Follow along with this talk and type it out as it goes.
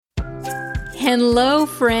Hello,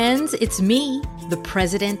 friends. It's me, the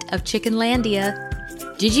president of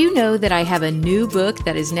Chickenlandia. Did you know that I have a new book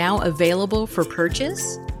that is now available for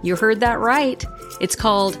purchase? You heard that right. It's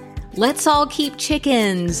called Let's All Keep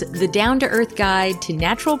Chickens, the down-to-earth guide to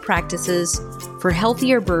natural practices for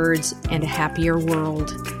healthier birds and a happier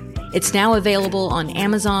world. It's now available on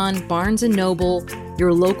Amazon, Barnes & Noble,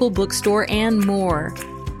 your local bookstore, and more.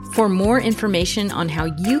 For more information on how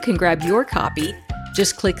you can grab your copy,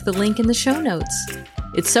 just click the link in the show notes.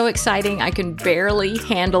 It's so exciting, I can barely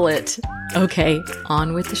handle it. Okay,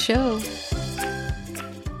 on with the show.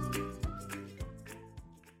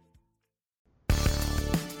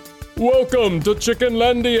 Welcome to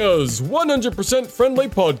Chickenlandia's 100% friendly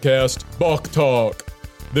podcast, Bok Talk.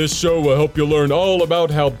 This show will help you learn all about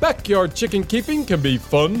how backyard chicken keeping can be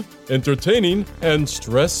fun, entertaining, and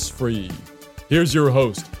stress-free. Here's your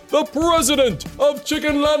host, the president of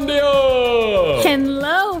Chickenlandia!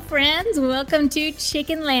 Hello, friends. Welcome to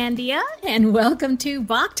Chickenlandia and welcome to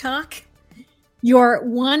Bok Talk, your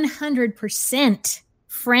 100%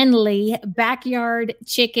 friendly backyard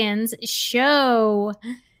chickens show.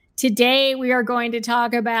 Today, we are going to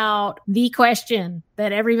talk about the question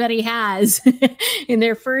that everybody has in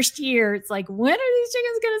their first year. It's like, when are these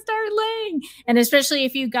chickens going to start laying? And especially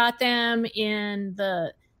if you got them in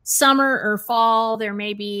the summer or fall, there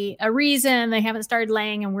may be a reason they haven't started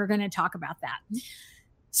laying, and we're going to talk about that.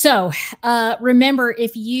 So remember,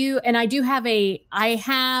 if you, and I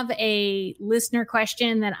have a listener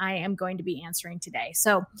question that I am going to be answering today.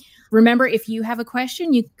 So remember, if you have a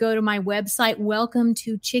question, you can go to my website, welcome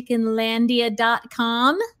to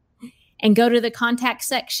chickenlandia.com, and go to the contact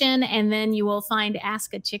section, and then you will find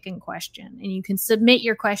Ask a Chicken Question, and you can submit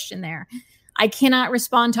your question there. I cannot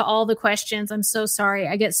respond to all the questions. I'm so sorry.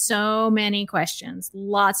 I get so many questions,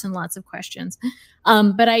 lots and lots of questions.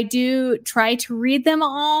 But I do try to read them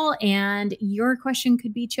all, and your question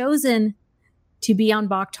could be chosen to be on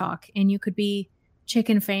Bok Talk, and you could be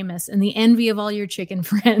chicken famous and the envy of all your chicken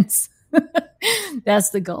friends. That's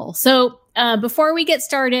the goal. So before we get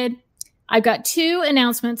started, I've got two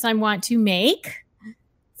announcements I want to make.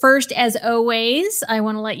 First, as always, I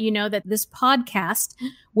want to let you know that this podcast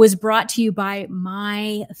was brought to you by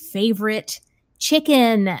My Favorite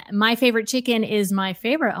Chicken. My Favorite Chicken is my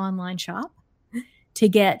favorite online shop to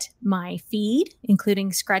get my feed,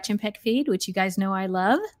 including Scratch and Peck feed, which you guys know I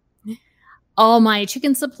love. All my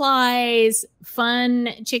chicken supplies, fun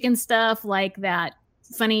chicken stuff like that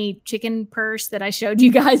funny chicken purse that I showed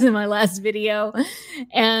you guys in my last video,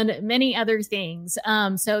 and many other things.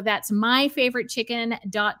 So that's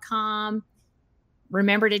myfavoritechicken.com.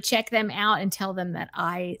 Remember to check them out and tell them that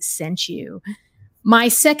I sent you. My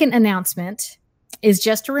second announcement is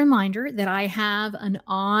just a reminder that I have an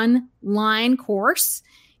online course.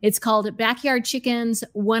 It's called Backyard Chickens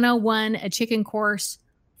 101, a chicken course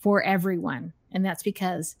for everyone. And that's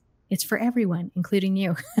because it's for everyone, including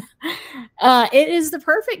you. It is the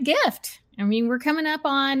perfect gift. I mean, we're coming up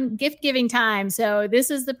on gift giving time. So this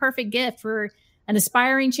is the perfect gift for an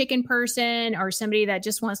aspiring chicken person or somebody that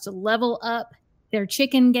just wants to level up their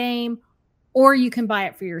chicken game, or you can buy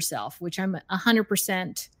it for yourself, which I'm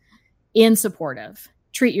 100% in support of.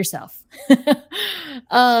 Treat yourself.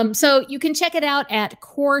 So you can check it out at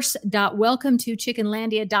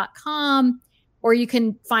course.welcometochickenlandia.com. Or you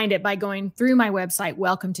can find it by going through my website,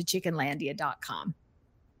 welcometochickenlandia.com.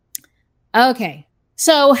 Okay,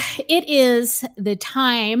 so it is the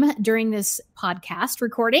time during this podcast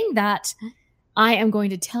recording that I am going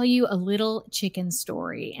to tell you a little chicken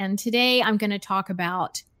story. And today I'm going to talk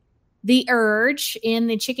about the urge in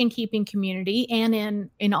the chicken keeping community and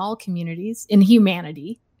in all communities, in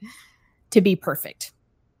humanity, to be perfect.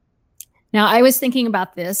 Now, I was thinking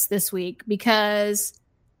about this week because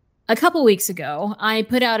a couple weeks ago, I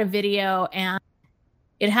put out a video and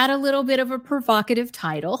it had a little bit of a provocative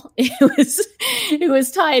title. It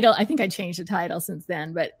was titled, I think I changed the title since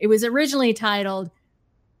then, but it was originally titled,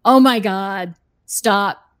 "Oh my God,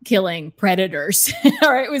 stop killing predators."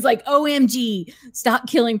 Or it was like, "OMG, stop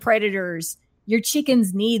killing predators. Your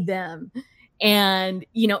chickens need them." And,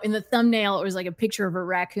 you know, in the thumbnail, it was like a picture of a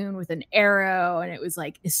raccoon with an arrow, and it was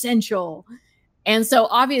like essential. And so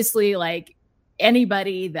obviously, like,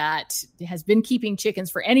 anybody that has been keeping chickens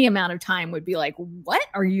for any amount of time would be like, what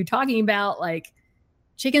are you talking about? Like,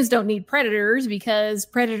 chickens don't need predators because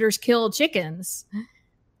predators kill chickens.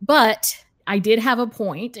 But I did have a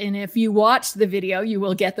point, and if you watch the video, you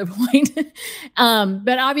will get the point.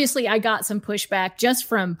 But obviously, I got some pushback just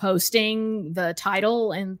from posting the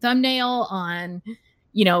title and thumbnail on,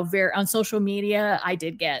 on social media. I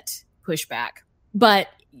did get pushback. But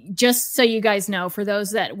just so you guys know, for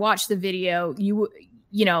those that watch the video,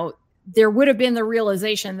 there would have been the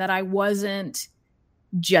realization that I wasn't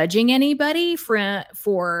judging anybody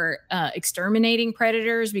for exterminating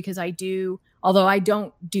predators, because although I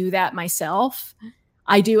don't do that myself,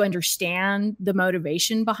 I do understand the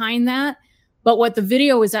motivation behind that. But what the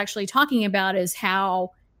video was actually talking about is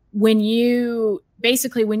how when you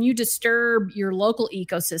disturb your local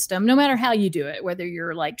ecosystem, no matter how you do it, whether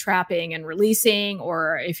you're like trapping and releasing,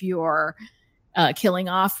 or if you're killing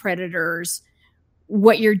off predators,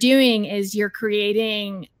 what you're doing is you're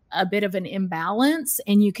creating a bit of an imbalance,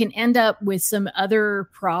 and you can end up with some other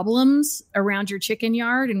problems around your chicken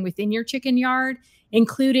yard and within your chicken yard,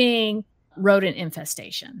 including rodent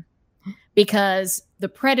infestation, because the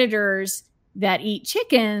predators that eat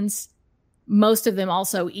chickens, most of them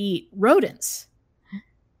also eat rodents.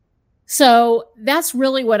 So that's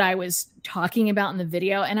really what I was talking about in the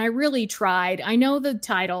video. And I really tried. I know the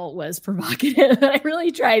title was provocative, but I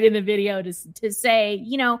really tried in the video to say,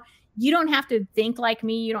 you don't have to think like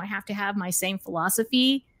me. You don't have to have my same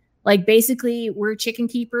philosophy. Like, basically, we're chicken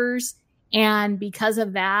keepers. And because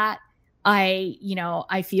of that,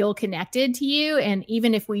 I feel connected to you. And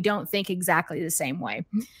even if we don't think exactly the same way.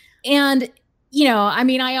 And,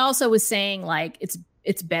 I also was saying, like,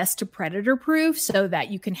 it's best to predator proof so that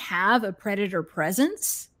you can have a predator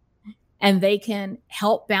presence and they can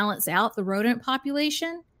help balance out the rodent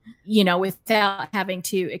population, without having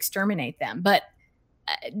to exterminate them. But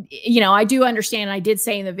I do understand. I did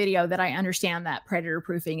say in the video that I understand that predator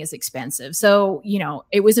proofing is expensive. So,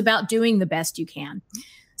 it was about doing the best you can.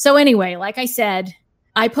 So anyway, like I said,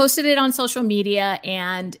 I posted it on social media,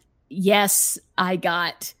 and yes, I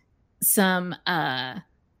got some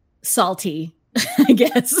salty, I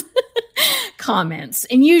guess, comments.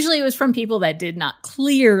 And usually it was from people that did not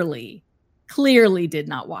clearly did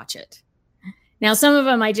not watch it. Now, some of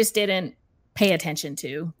them I just didn't pay attention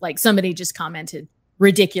to. Like, somebody just commented,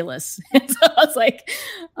 ridiculous. And so I was like,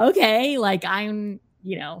 okay, like I'm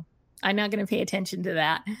not going to pay attention to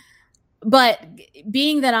that. But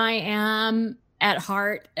being that I am at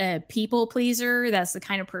heart a people pleaser, that's the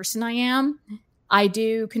kind of person I am, I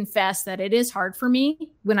do confess that it is hard for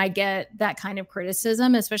me when I get that kind of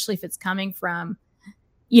criticism, especially if it's coming from,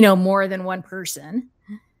 more than one person.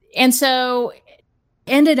 And so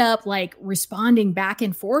ended up like responding back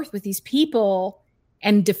and forth with these people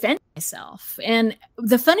and defend myself. And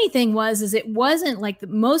the funny thing was it wasn't like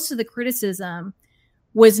most of the criticism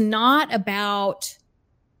was not about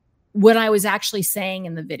what I was actually saying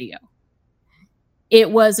in the video.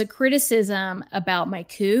 It was a criticism about my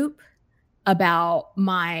coop, about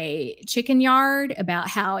my chicken yard, about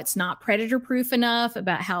how it's not predator proof enough,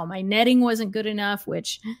 about how my netting wasn't good enough,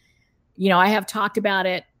 which, I have talked about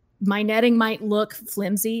it. My netting might look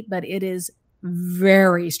flimsy, but it is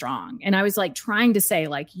very strong. And I was like trying to say,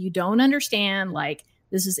 like, you don't understand, like,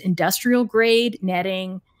 this is industrial grade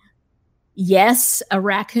netting. Yes, a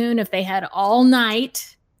raccoon, if they had all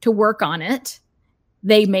night to work on it,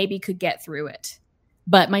 they maybe could get through it.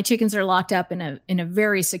 But my chickens are locked up in a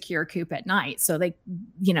very secure coop at night. So they,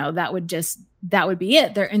 that would be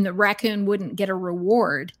it there. And the raccoon wouldn't get a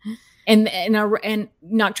reward. And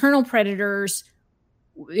nocturnal predators,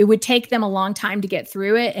 it would take them a long time to get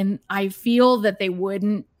through it. And I feel that they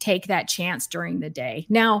wouldn't take that chance during the day.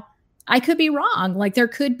 Now, I could be wrong. Like, there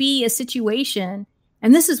could be a situation,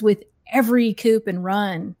 and this is with every coop and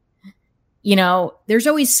run, there's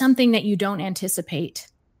always something that you don't anticipate.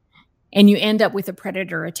 And you end up with a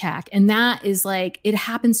predator attack. And that is like, it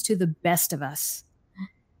happens to the best of us.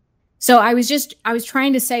 So I was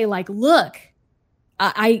trying to say, like, look,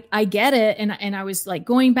 I get it. And I was like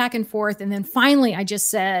going back and forth. And then finally I just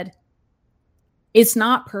said, it's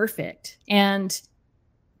not perfect. And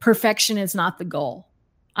perfection is not the goal.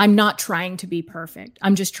 I'm not trying to be perfect.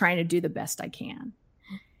 I'm just trying to do the best I can.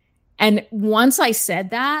 And once I said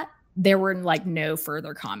that, there were like no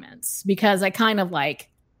further comments, because I kind of like,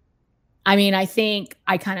 I think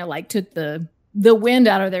I kind of like took the wind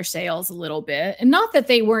out of their sails a little bit. And not that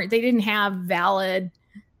they didn't have valid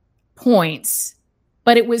points,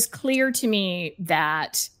 but it was clear to me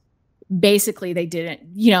that basically they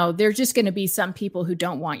didn't, there's just going to be some people who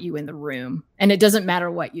don't want you in the room. And it doesn't matter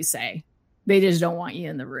what you say. They just don't want you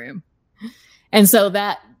in the room. And so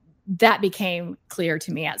that became clear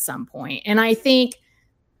to me at some point. And I think,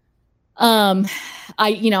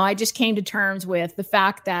 I just came to terms with the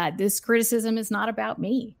fact that this criticism is not about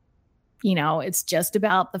me. It's just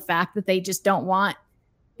about the fact that they just don't want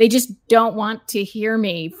to hear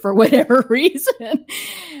me for whatever reason.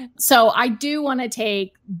 So I do want to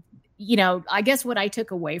take, I guess what I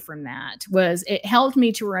took away from that was it helped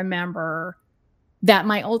me to remember that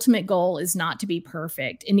my ultimate goal is not to be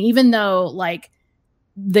perfect. And even though, like,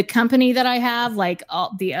 the company that I have, like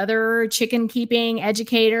all the other chicken keeping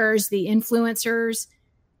educators, the influencers,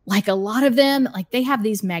 like a lot of them, like they have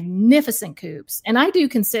these magnificent coops. And I do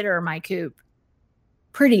consider my coop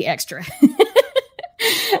pretty extra,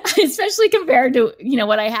 especially compared to,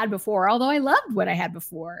 what I had before, although I loved what I had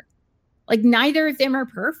before. Like neither of them are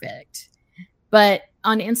perfect, but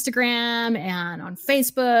on Instagram and on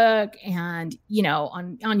Facebook and,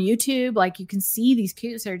 on YouTube, like you can see these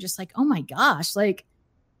coops that are just like, oh my gosh, like,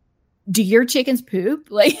 do your chickens poop?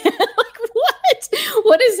 Like,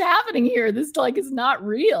 what is happening here? This is not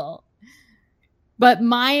real. But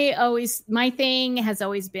my thing has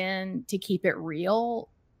always been to keep it real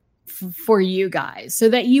for you guys so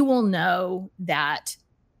that you will know that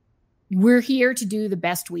we're here to do the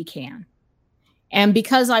best we can. And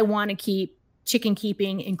because I want to keep chicken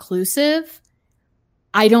keeping inclusive,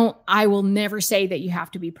 I will never say that you have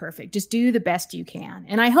to be perfect. Just do the best you can.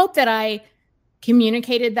 And I hope that I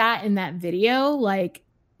communicated that in that video, like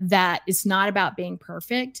that it's not about being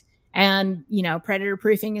perfect. And, predator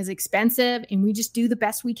proofing is expensive and we just do the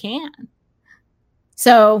best we can.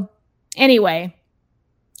 So anyway,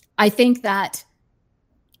 I think that,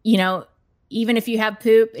 even if you have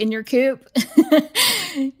poop in your coop,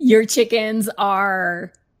 your chickens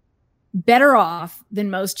are better off than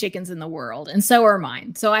most chickens in the world. And so are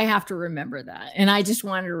mine. So I have to remember that. And I just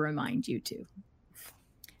wanted to remind you too.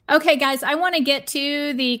 Okay, guys, I want to get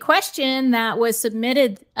to the question that was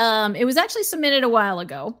submitted. It was actually submitted a while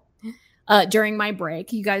ago during my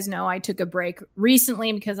break. You guys know I took a break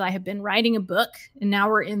recently because I have been writing a book and now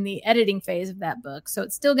we're in the editing phase of that book. So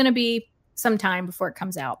it's still going to be some time before it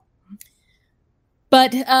comes out.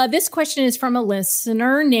 But this question is from a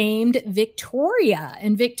listener named Victoria.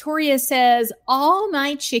 And Victoria says, all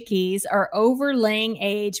my chickies are over laying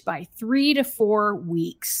age by 3 to 4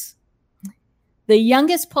 weeks. The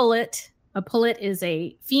youngest pullet, a pullet is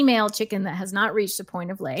a female chicken that has not reached the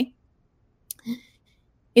point of lay,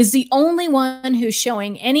 is the only one who's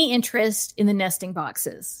showing any interest in the nesting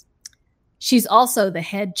boxes. She's also the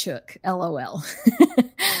head chook, LOL.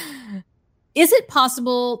 Is it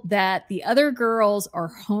possible that the other girls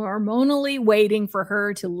are hormonally waiting for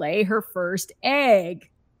her to lay her first egg?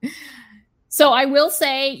 So I will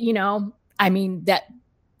say, that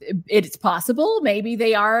it's possible. Maybe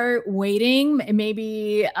they are waiting.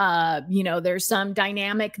 Maybe, there's some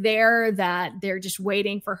dynamic there that they're just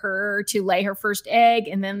waiting for her to lay her first egg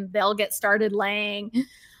and then they'll get started laying.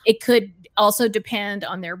 It could also depend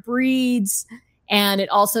on their breeds. And it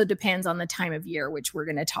also depends on the time of year, which we're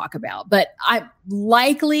going to talk about. But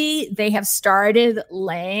they have started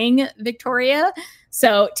laying, Victoria.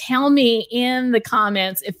 So tell me in the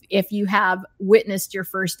comments if you have witnessed your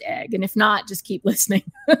first egg. And if not, just keep listening.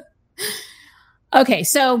 Okay,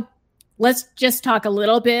 so let's just talk a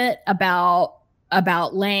little bit about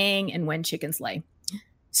laying and when chickens lay.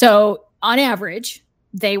 So on average,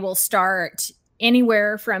 they will start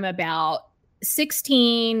anywhere from about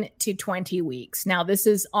 16 to 20 weeks. Now, this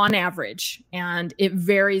is on average, and it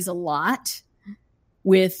varies a lot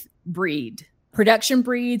with breed. Production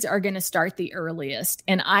breeds are going to start the earliest.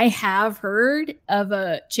 And I have heard of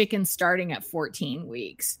a chicken starting at 14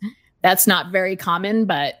 weeks. That's not very common,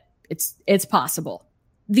 but it's possible.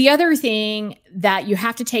 The other thing that you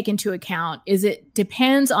have to take into account is it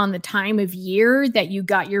depends on the time of year that you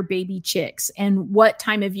got your baby chicks and what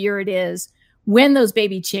time of year it is when those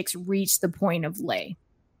baby chicks reach the point of lay.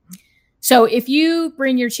 So if you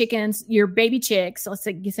bring your baby chicks, let's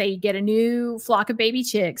say you get a new flock of baby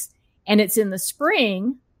chicks and it's in the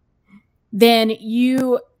spring, then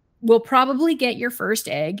you will probably get your first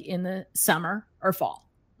egg in the summer or fall,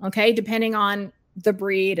 okay? Depending on the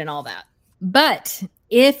breed and all that. But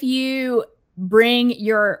if you bring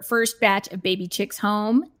your first batch of baby chicks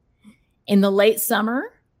home in the late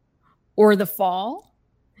summer or the fall,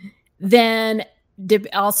 then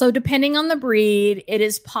also depending on the breed, it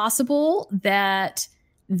is possible that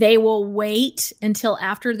they will wait until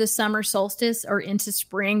after the summer solstice or into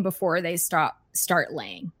spring before they start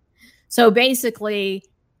laying. So basically,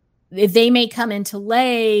 they may come into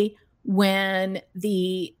lay when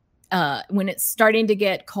it's starting to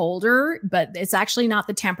get colder, but it's actually not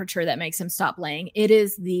the temperature that makes them stop laying. It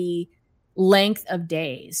is the length of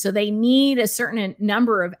days. So they need a certain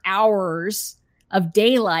number of hours of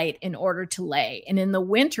daylight in order to lay. And in the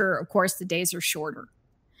winter, of course, the days are shorter.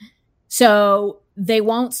 So they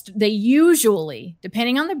usually,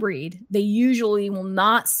 depending on the breed, they usually will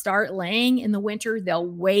not start laying in the winter. They'll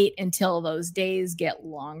wait until those days get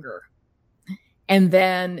longer. And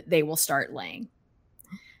then they will start laying.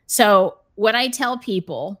 So what I tell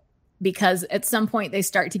people, because at some point they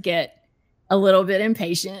start to get a little bit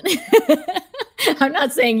impatient, I'm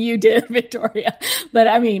not saying you did, Victoria, but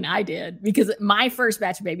I mean, I did, because my first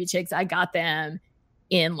batch of baby chicks, I got them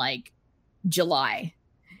in like July.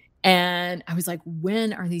 And I was like,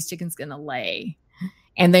 when are these chickens going to lay?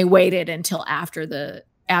 And they waited until after the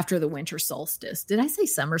winter solstice. Did I say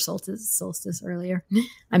summer solstice earlier?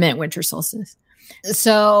 I meant winter solstice.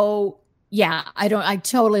 So yeah, I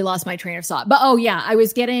totally lost my train of thought. But oh yeah, I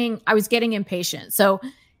was getting impatient. So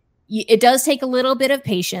it does take a little bit of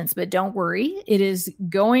patience, but don't worry, it is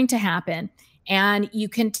going to happen. And you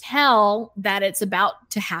can tell that it's about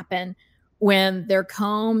to happen when their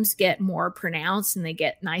combs get more pronounced and they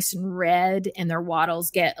get nice and red, and their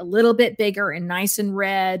wattles get a little bit bigger and nice and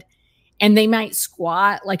red. And they might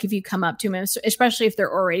squat, like if you come up to them, especially if they're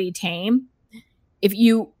already tame, if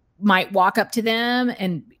you might walk up to them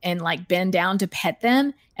and like bend down to pet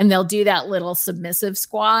them, and they'll do that little submissive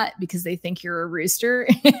squat because they think you're a rooster.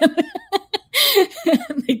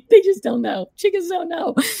 They just don't know. Chickens don't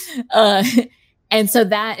know. And so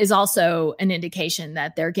that is also an indication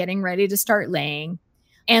that they're getting ready to start laying.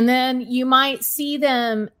 And then you might see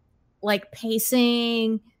them like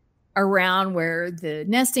pacing around where the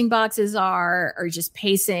nesting boxes are, or just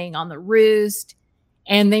pacing on the roost.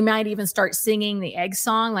 And they might even start singing the egg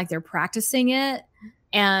song, like they're practicing it.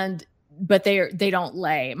 But they don't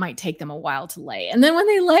lay. It might take them a while to lay. And then when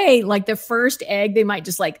they lay, like the first egg, they might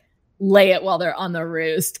just like lay it while they're on the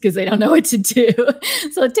roost because they don't know what to do.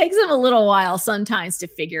 So it takes them a little while sometimes to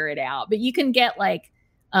figure it out. But you can get like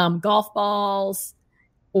golf balls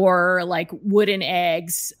or like wooden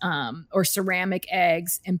eggs or ceramic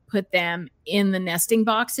eggs and put them in the nesting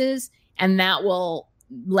boxes. And that will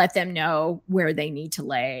let them know where they need to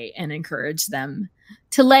lay and encourage them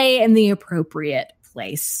to lay in the appropriate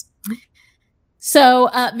place. So,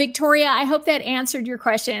 Victoria, I hope that answered your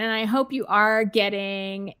question, and I hope you are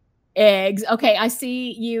getting eggs. Okay, I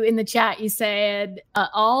see you in the chat. You said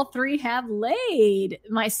all three have laid.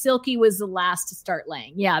 My Silkie was the last to start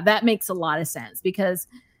laying. Yeah, that makes a lot of sense because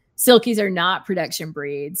Silkies are not production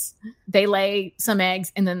breeds. They lay some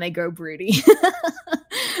eggs and then they go broody.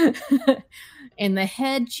 And the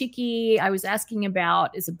head chickie I was asking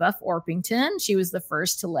about is a Buff Orpington. She was the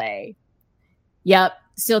first to lay. Yep.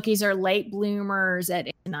 Silkies are late bloomers at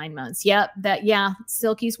 8 to 9 months. Yep.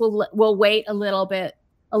 Silkies will wait a little bit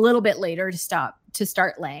later to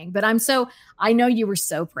start laying. But I know you were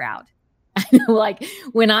so proud. I know, like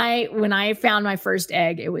when I found my first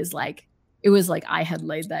egg, it was like I had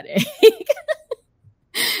laid that egg.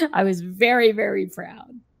 I was very, very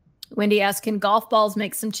proud. Wendy asked, can golf balls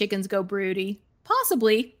make some chickens go broody?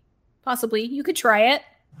 Possibly. You could try it.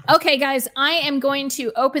 Okay, guys, I am going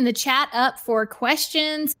to open the chat up for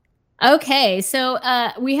questions. Okay, so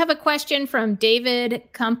we have a question from David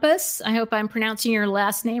Compass. I hope I'm pronouncing your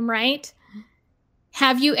last name right.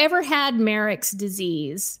 Have you ever had Marek's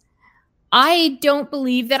disease? I don't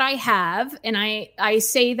believe that I have. And I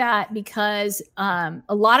say that because a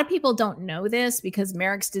lot of people don't know this, because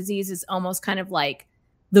Marek's disease is almost kind of like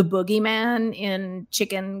the boogeyman in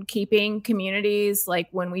chicken keeping communities. Like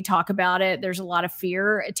when we talk about it, there's a lot of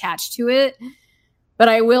fear attached to it. But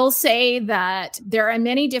I will say that there are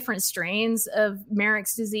many different strains of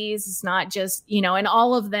Marek's disease. It's not just, and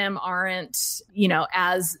all of them aren't,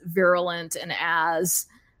 as virulent and as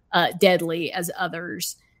deadly as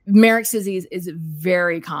others. Marek's disease is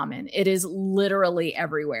very common. It is literally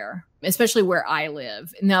everywhere, especially where I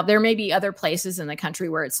live. Now, there may be other places in the country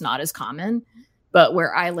where it's not as common, but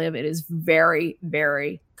where I live, it is very,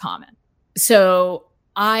 very common. So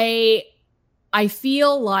I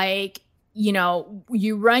feel like,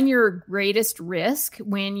 you run your greatest risk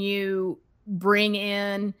when you bring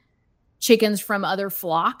in chickens from other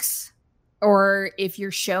flocks, or if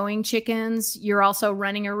you're showing chickens, you're also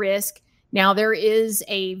running a risk. Now, there is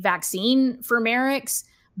a vaccine for Marek's,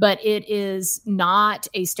 but it is not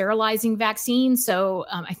a sterilizing vaccine. So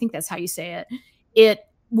I think that's how you say it. It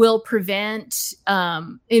will prevent,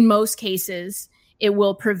 in most cases, it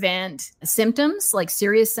will prevent symptoms, like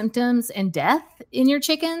serious symptoms and death in your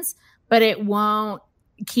chickens, but it won't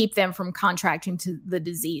keep them from contracting to the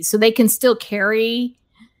disease. So they can still carry,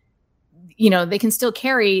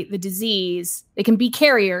 the disease. They can be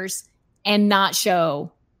carriers and not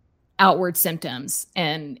show outward symptoms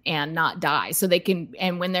and not die. So they can,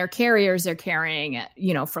 and when they're carriers, they're carrying it,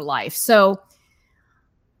 for life. So,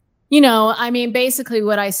 basically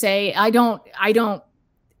what I say, I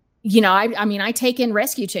take in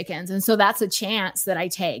rescue chickens. And so that's a chance that I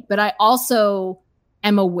take, but I also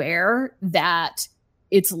am aware that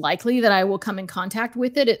it's likely that I will come in contact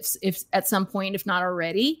with it if at some point, if not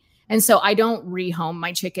already. And so I don't rehome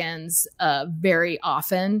my chickens very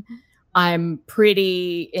often. I'm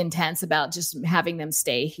pretty intense about just having them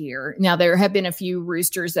stay here. Now, there have been a few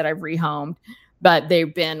roosters that I've rehomed, but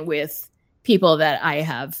they've been with people that I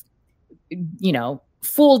have,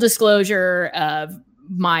 full disclosure of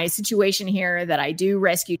my situation here, that I do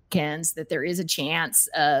rescue chickens, that there is a chance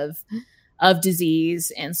of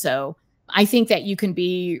disease. And so I think that you can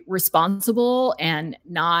be responsible and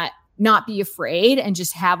not be afraid and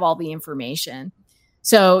just have all the information.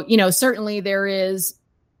 So, certainly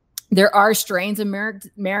there are strains of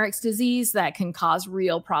Marek's disease that can cause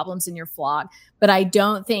real problems in your flock. But I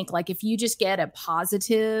don't think, if you just get a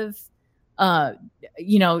positive,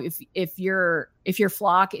 if your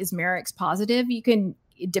flock is Marek's positive, you can,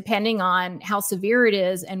 depending on how severe it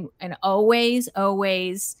is, and always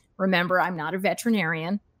remember, I'm not a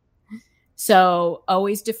veterinarian. So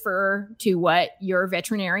always defer to what your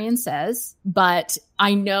veterinarian says. But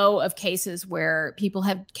I know of cases where people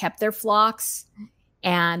have kept their flocks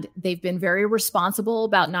and they've been very responsible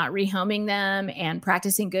about not rehoming them and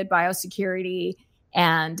practicing good biosecurity.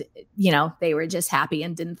 And, they were just happy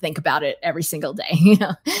and didn't think about it every single day.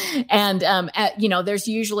 And, there's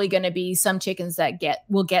usually going to be some chickens that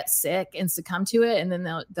will get sick and succumb to it. And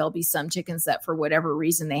then there'll be some chickens that, for whatever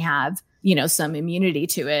reason, they have, some immunity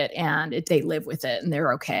to it, and they live with it and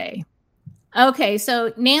they're okay. Okay.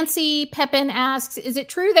 So Nancy Pepin asks, is it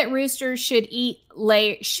true that roosters shouldn't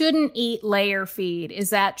eat layer feed? Is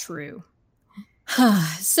that true?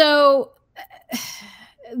 So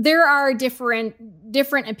there are different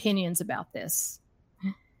opinions about this.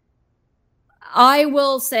 I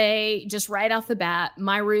will say, just right off the bat,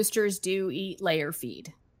 my roosters do eat layer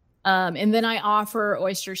feed. And then I offer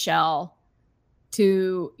oyster shell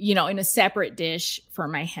to, in a separate dish for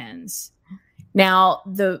my hens. Now,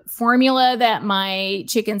 the formula that my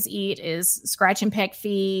chickens eat is scratch and peck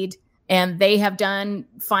feed, and they have done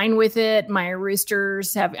fine with it. My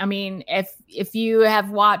roosters have, if you have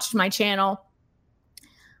watched my channel,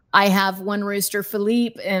 I have one rooster,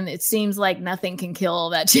 Philippe, and it seems like nothing can kill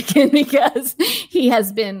that chicken because he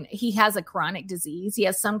has a chronic disease. He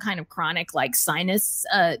has some kind of chronic sinus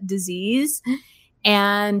disease,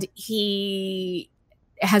 and he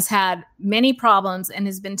has had many problems and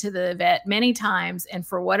has been to the vet many times. And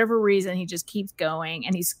for whatever reason, he just keeps going,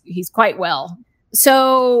 and he's quite well.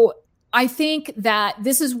 So I think that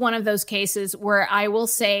this is one of those cases where I will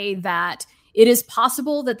say that it is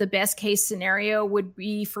possible that the best case scenario would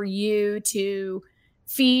be for you to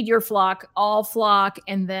feed your flock all flock,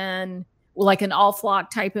 and then an all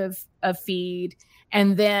flock type of feed.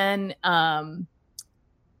 And then,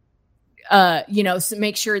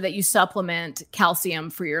 make sure that you supplement calcium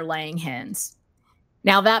for your laying hens.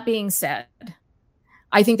 Now, that being said,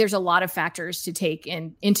 I think there's a lot of factors to take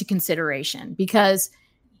into consideration, because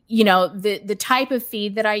the type of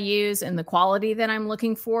feed that I use and the quality that I'm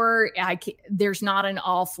looking for, there's not an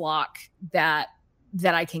all flock that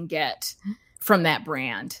I can get from that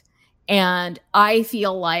brand. And I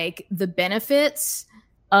feel like the benefits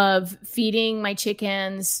of feeding my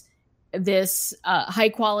chickens this high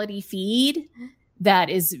quality feed that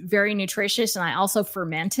is very nutritious, and I also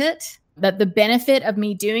ferment it, that the benefit of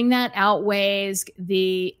me doing that outweighs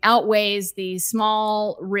the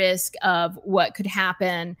small risk of what could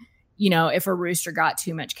happen, if a rooster got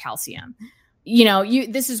too much calcium.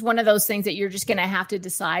 This is one of those things that you're just going to have to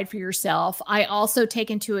decide for yourself. I also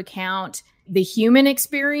take into account the human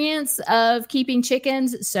experience of keeping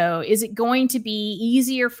chickens. So is it going to be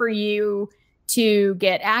easier for you to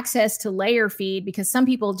get access to layer feed, because some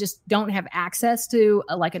people just don't have access to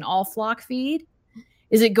an all flock feed?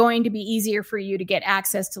 Is it going to be easier for you to get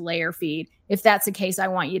access to layer feed? If that's the case, I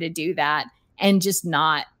want you to do that and just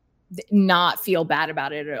not feel bad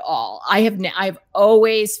about it at all. I've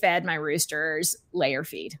always fed my roosters layer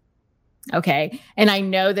feed. Okay. And I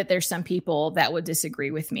know that there's some people that would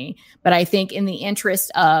disagree with me, but I think in the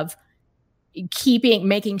interest of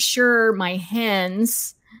making sure my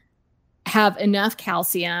hens have enough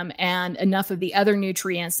calcium and enough of the other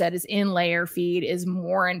nutrients that is in layer feed is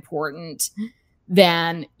more important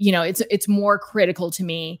than, it's more critical to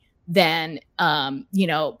me than,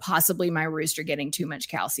 possibly my rooster getting too much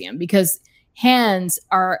calcium, because hens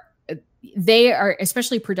they are,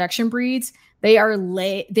 especially production breeds, they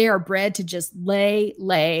are bred to just lay.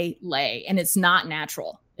 And it's not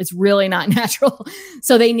natural. It's really not natural.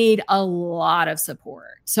 So they need a lot of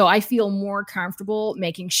support. So I feel more comfortable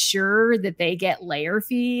making sure that they get layer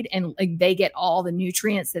feed and they get all the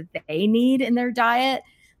nutrients that they need in their diet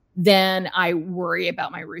than I worry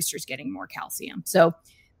about my roosters getting more calcium. So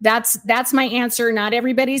that's my answer. Not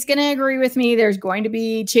everybody's going to agree with me. There's going to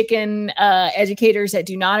be chicken educators that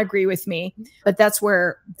do not agree with me, but that's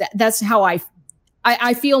how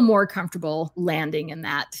I feel more comfortable landing in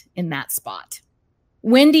that spot.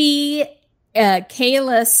 Wendy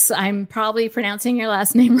Kalis, I'm probably pronouncing your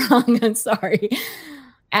last name wrong. I'm sorry.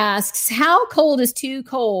 Asks, how cold is too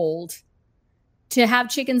cold to have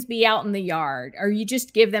chickens be out in the yard? Or do you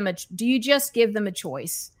just give them a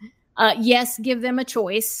choice? Yes, give them a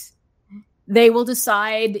choice. They will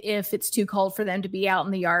decide if it's too cold for them to be out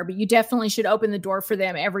in the yard, but you definitely should open the door for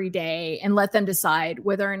them every day and let them decide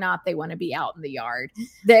whether or not they want to be out in the yard.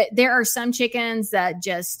 There are some chickens that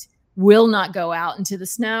just will not go out into the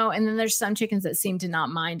snow. And then there's some chickens that seem to not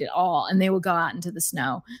mind at all, and they will go out into the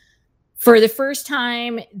snow. For the first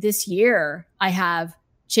time this year, I have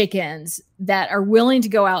chickens that are willing to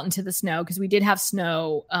go out into the snow, because we did have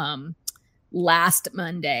snow last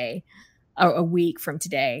Monday, a week from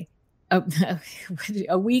today.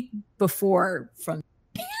 A week before from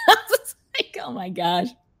I was like, oh my gosh,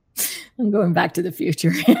 I'm going back to the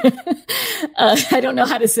future. I don't know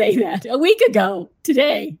how to say that. A week ago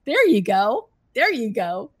today. There you go.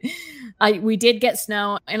 We did get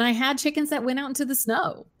snow, and I had chickens that went out into the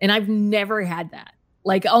snow, and I've never had that.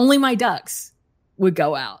 Like, only my ducks would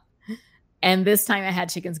go out. And this time I had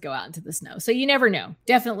chickens go out into the snow. So you never know.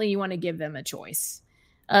 Definitely you want to give them a choice.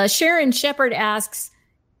 Sharon Shepard asks,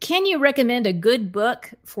 can you recommend a good book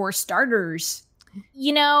for starters?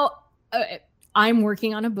 I'm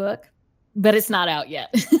working on a book, but it's not out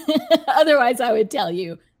yet. Otherwise, I would tell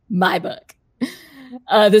you my book.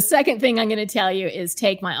 The second thing I'm going to tell you is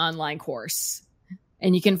take my online course.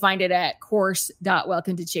 And you can find it at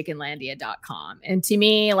course.welcometochickenlandia.com. And to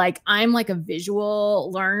me, I'm like a visual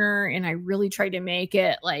learner, and I really try to make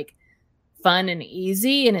it fun and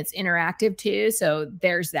easy, and it's interactive too. So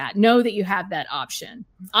there's that. Know that you have that option.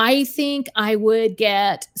 I think I would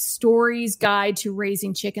get Story's Guide to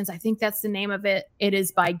Raising Chickens. I think that's the name of it. It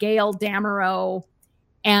is by Gail Damerow,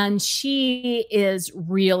 and she is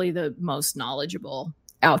really the most knowledgeable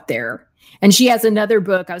out there. And she has another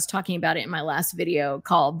book, I was talking about it in my last video,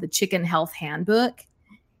 called The Chicken Health Handbook.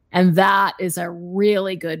 And that is a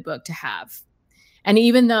really good book to have. And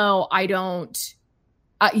even though I don't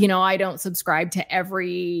subscribe to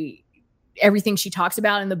everything she talks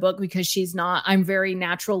about in the book, because I'm very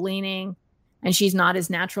natural leaning, and she's not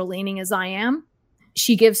as natural leaning as I am.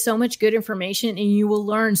 She gives so much good information, and you will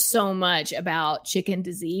learn so much about chicken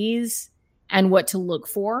disease and what to look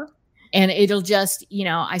for. And it'll just,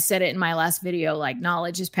 I said it in my last video,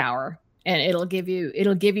 knowledge is power, and it'll give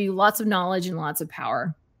you lots of knowledge and lots of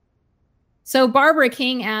power. So Barbara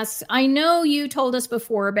King asks, I know you told us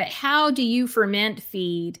before, but how do you ferment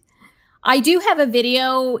feed? I do have a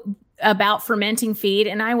video about fermenting feed,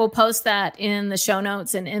 and I will post that in the show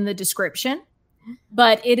notes and in the description,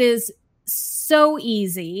 but it is so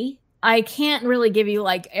easy. I can't really give you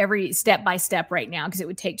every step by step right now, because it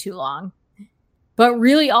would take too long. But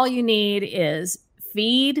really all you need is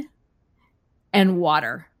feed and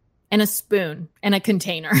water and a spoon and a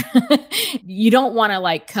container. You don't want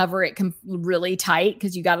to cover it really tight,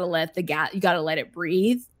 because you got to let it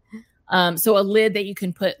breathe. So a lid that you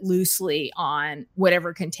can put loosely on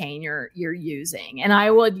whatever container you're using. And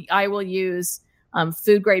I will use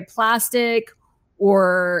food grade plastic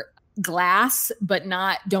or glass, but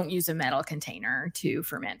don't use a metal container to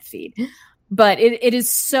ferment feed. But it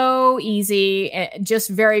is so easy. Just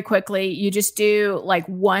very quickly, you just do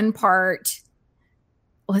 1 part.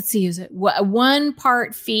 Let's see, is it 1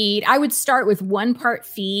 part feed? I would start with 1 part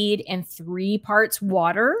feed and 3 parts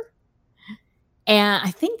water. And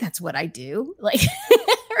I think that's what I do. Or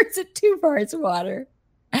is it 2 parts water?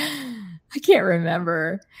 I can't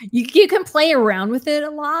remember. You can play around with it a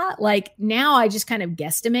lot. Now I just kind of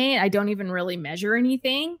guesstimate. I don't even really measure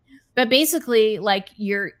anything. But basically,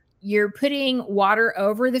 you're putting water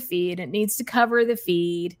over the feed. It needs to cover the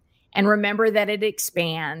feed. And remember that it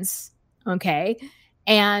expands. Okay.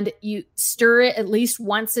 And you stir it at least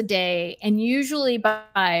once a day. And usually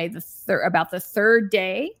by about the 3rd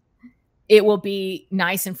day, it will be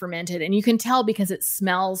nice and fermented. And you can tell because it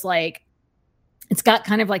smells it's got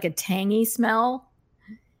kind of a tangy smell.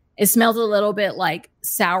 It smells a little bit like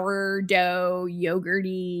sourdough,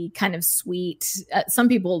 yogurty, kind of sweet. Some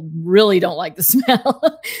people really don't like the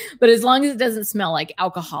smell, but as long as it doesn't smell like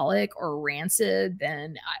alcoholic or rancid,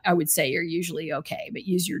 then I would say you're usually okay, but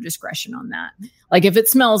use your discretion on that. If it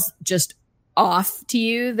smells just off to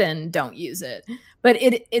you, then don't use it. But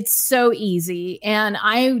it's so easy. And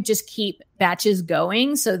I just keep batches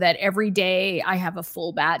going so that every day I have a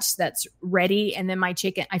full batch that's ready. And then my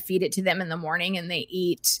chicken, I feed it to them in the morning and they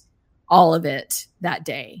eat all of it that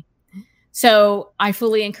day. So I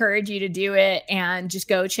fully encourage you to do it, and just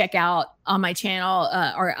go check out on my channel,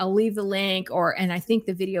 or I'll leave the link, and I think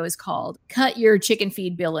the video is called "Cut Your Chicken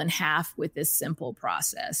Feed Bill in Half with This Simple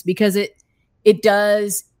Process," because it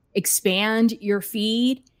does expand your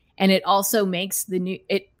feed, and it also makes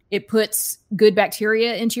it puts good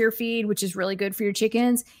bacteria into your feed, which is really good for your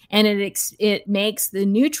chickens, and it makes the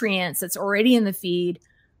nutrients that's already in the feed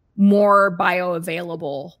more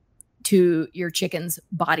bioavailable to your chickens'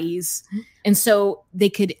 bodies. And so they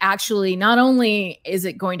could actually, not only is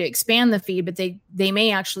it going to expand the feed, but they may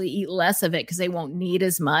actually eat less of it because they won't need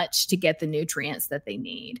as much to get the nutrients that they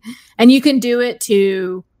need. And you can do it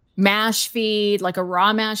to mash feed, like a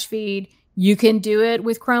raw mash feed. You can do it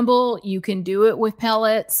with crumble. You can do it with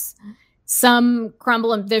pellets. Some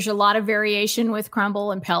crumble, and there's a lot of variation with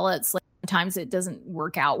crumble and pellets. Like, sometimes it doesn't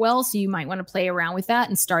work out well. So you might want to play around with that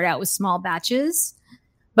and start out with small batches.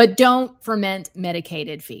 But don't ferment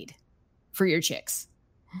medicated feed for your chicks,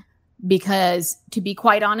 because to be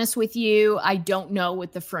quite honest with you, I don't know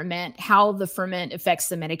how the ferment affects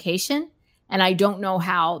the medication, and I don't know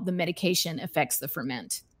how the medication affects the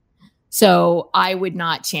ferment. So I would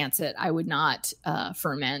not chance it. I would not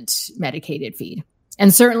ferment medicated feed.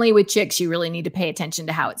 And certainly with chicks, you really need to pay attention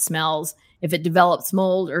to how it smells. If it develops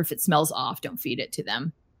mold or if it smells off, don't feed it to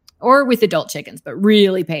them. Or with adult chickens, but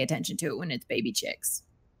really pay attention to it when it's baby chicks.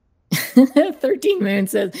 13 Moon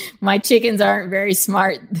says, my chickens aren't very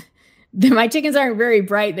smart. My chickens aren't very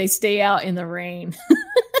bright. They stay out in the rain.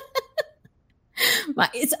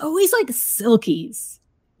 It's always like silkies.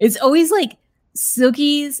 It's always like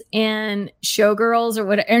silkies and showgirls or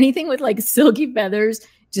whatever. Anything with like silky feathers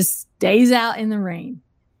just stays out in the rain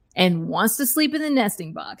and wants to sleep in the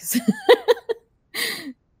nesting box.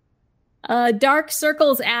 Dark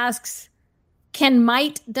Circles asks, can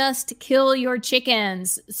mite dust kill your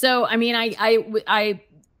chickens? So, I mean, I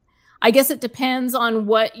guess it depends on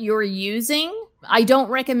what you're using. I don't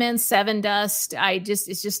recommend Sevin Dust.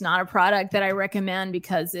 It's just not a product that I recommend,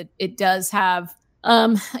 because it does have,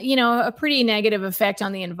 a pretty negative effect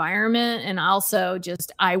on the environment. And also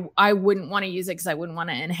just, I wouldn't want to use it because I wouldn't want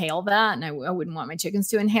to inhale that. And I wouldn't want my chickens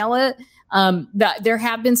to inhale it. There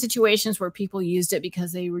have been situations where people used it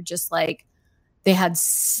because they were just like, they had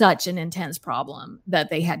such an intense problem that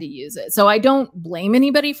they had to use it. So I don't blame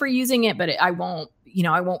anybody for using it, but I won't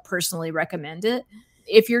personally recommend it.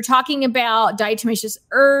 If you're talking about diatomaceous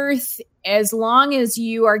earth, as long as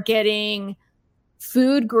you are getting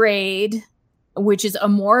food grade, which is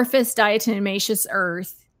amorphous diatomaceous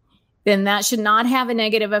earth, then that should not have a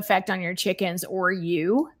negative effect on your chickens or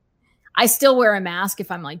you. I still wear a mask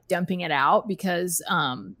if I'm like dumping it out because,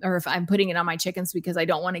 or if I'm putting it on my chickens, because I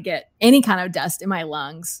don't want to get any kind of dust in my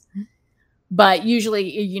lungs. But usually,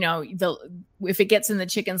 if it gets in the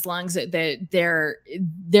chicken's lungs, their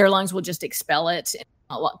lungs will just expel it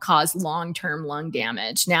and cause long-term lung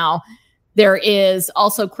damage. Now, there is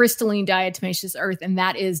also crystalline diatomaceous earth, and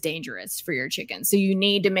that is dangerous for your chickens. So you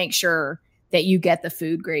need to make sure that you get the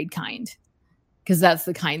food grade kind, because that's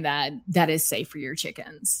the kind that is safe for your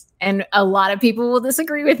chickens. And a lot of people will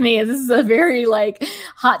disagree with me. This is a very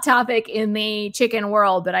hot topic in the chicken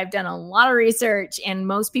world, but I've done a lot of research, and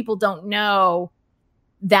most people don't know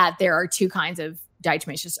that there are two kinds of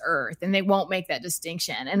diatomaceous earth, and they won't make that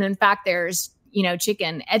distinction. And in fact, there's,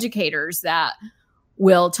 chicken educators that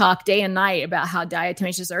will talk day and night about how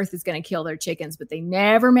diatomaceous earth is going to kill their chickens, but they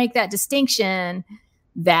never make that distinction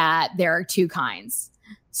that there are two kinds.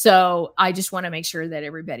 So I just want to make sure that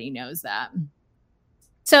everybody knows that.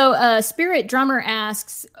 So Spirit Drummer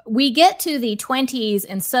asks, we get to the 20s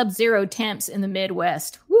and sub-zero temps in the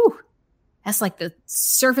Midwest. Woo, that's like the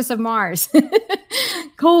surface of Mars.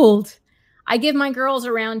 Cold. I give my girls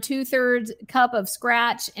around 2/3 cup of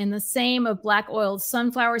scratch and the same of black oiled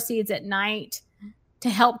sunflower seeds at night to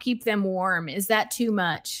help keep them warm. Is that too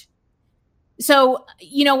much? So,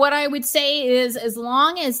 what I would say is, as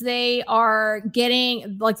long as they are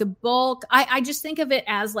getting the bulk, I just think of it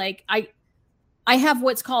as I have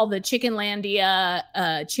what's called the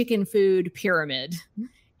Chickenlandia chicken food pyramid.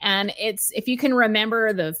 And it's, if you can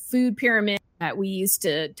remember the food pyramid that we used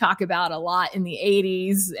to talk about a lot in the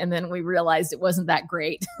 80s, and then we realized it wasn't that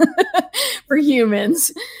great for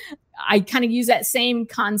humans. I kind of use that same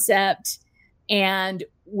concept. And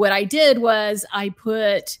what I did was I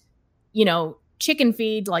put, chicken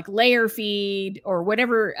feed, like layer feed or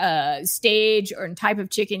whatever stage or type of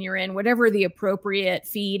chicken you're in, whatever the appropriate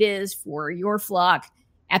feed is for your flock,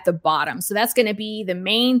 at the bottom. So that's going to be the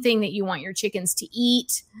main thing that you want your chickens to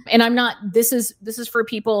eat. And this is for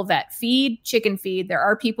people that feed chicken feed. There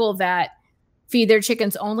are people that feed their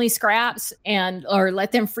chickens only scraps or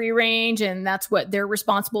let them free range. And that's what they're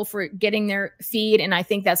responsible for getting their feed. And I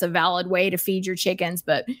think that's a valid way to feed your chickens.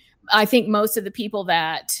 But I think most of the people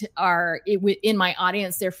that are in my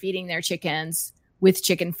audience, they're feeding their chickens with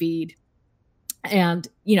chicken feed and,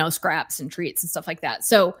 scraps and treats and stuff like that.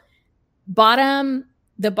 So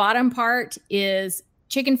the bottom part is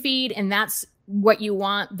chicken feed, and that's what you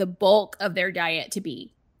want the bulk of their diet to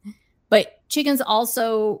be. But chickens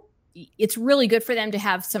also, it's really good for them to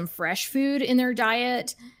have some fresh food in their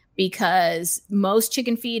diet, because most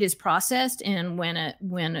chicken feed is processed. And when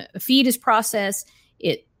a feed is processed,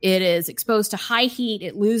 it is exposed to high heat,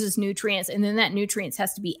 it loses nutrients, and then that nutrients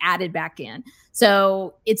has to be added back in.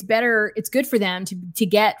 So it's good for them to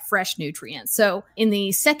get fresh nutrients. So in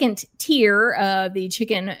the second tier of the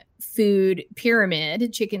chicken food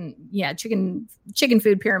pyramid, chicken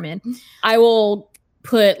food pyramid, I will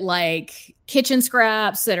put like kitchen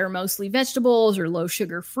scraps that are mostly vegetables or low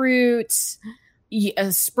sugar fruits,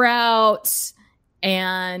 sprouts,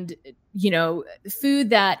 and, food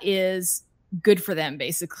that is good for them,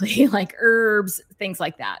 basically, like herbs, things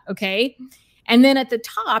like that. Okay. And then at the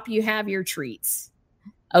top, you have your treats.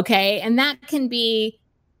 Okay. And that can be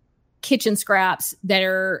kitchen scraps that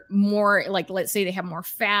are more like, let's say they have more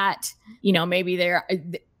fat, maybe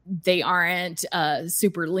they aren't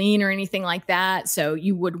super lean or anything like that. So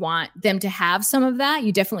you would want them to have some of that.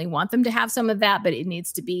 You definitely want them to have some of that, but it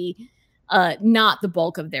needs to be not the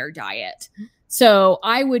bulk of their diet. So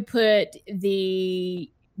I would put the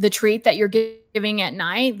treat that you're giving at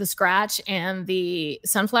night, the scratch and the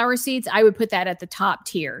sunflower seeds, I would put that at the top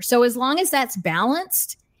tier. So as long as that's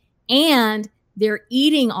balanced and they're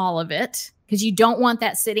eating all of it, because you don't want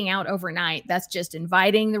that sitting out overnight. That's just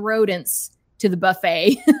inviting the rodents to the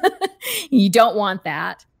buffet. You don't want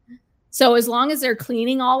that. So as long as they're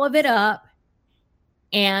cleaning all of it up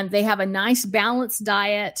and they have a nice balanced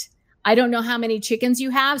diet, I don't know how many chickens you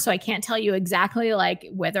have, so I can't tell you exactly like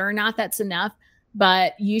whether or not that's enough,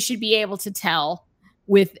 but you should be able to tell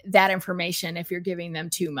with that information if you're giving them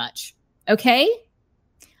too much. Okay?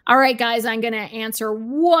 All right, guys, I'm going to answer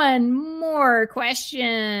one more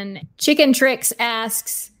question. Chicken Tricks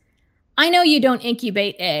asks, I know you don't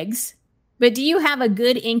incubate eggs, but do you have a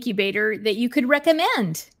good incubator that you could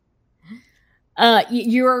recommend?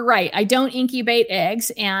 You're right. I don't incubate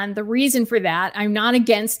eggs. And the reason for that, I'm not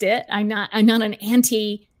against it. I'm not an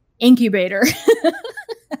anti-incubator.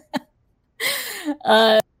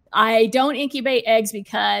 I don't incubate eggs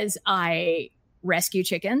because I rescue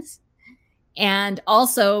chickens. And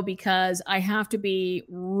also because I have to be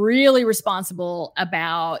really responsible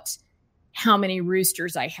about how many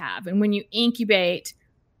roosters I have. And when you incubate,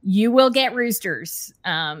 you will get roosters.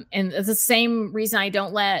 And it's the same reason I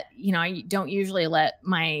don't usually let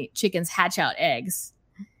my chickens hatch out eggs,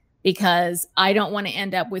 because I don't want to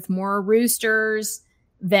end up with more roosters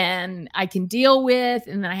than I can deal with.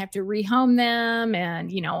 And then I have to rehome them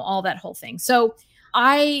and, all that whole thing. So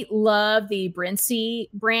I love the Brinsea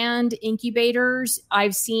brand incubators. I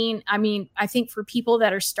think for people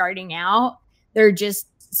that are starting out, they're just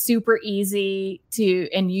super easy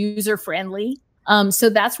and user friendly. So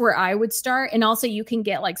that's where I would start. And also you can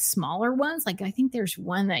get like smaller ones. Like I think there's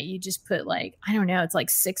one that you just put like, I don't know, it's like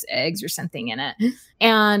 6 eggs or something in it.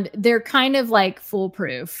 And they're kind of like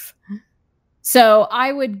foolproof. So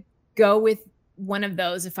I would go with one of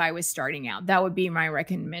those if I was starting out. That would be my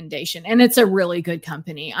recommendation. And it's a really good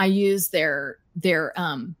company. I use their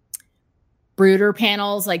brooder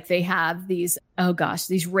panels. Like they have these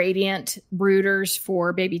radiant brooders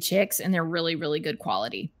for baby chicks, and they're really, really good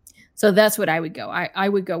quality. So that's what I would go. I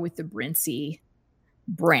would go with the Brinsea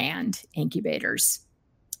brand incubators.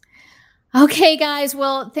 Okay, guys.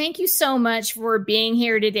 Well, thank you so much for being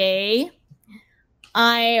here today.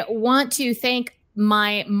 I want to thank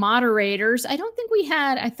my moderators. I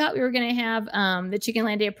thought we were going to have the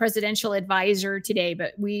Chickenlandia presidential advisor today,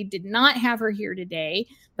 but we did not have her here today.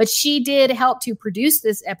 But she did help to produce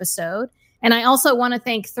this episode. And I also want to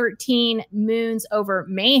thank 13 Moons Over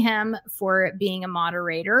Mayhem for being a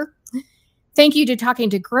moderator. Thank you to Talking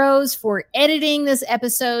to Grows for editing this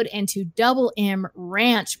episode, and to Double M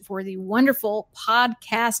Ranch for the wonderful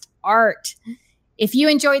podcast art. If you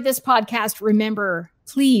enjoyed this podcast, remember,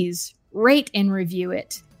 please rate and review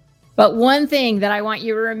it. But one thing that I want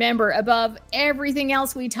you to remember above everything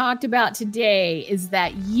else we talked about today is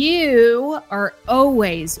that you are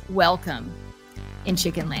always welcome in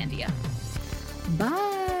Chickenlandia. Bye.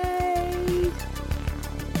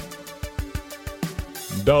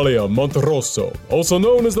 Dalia Monterroso, also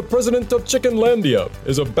known as the president of Chickenlandia,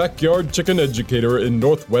 is a backyard chicken educator in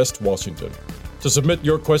Northwest Washington. To submit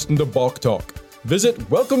your question to Bok Talk, visit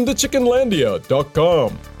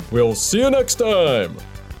welcometochickenlandia.com. We'll see you next time.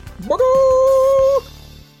 Bye-bye!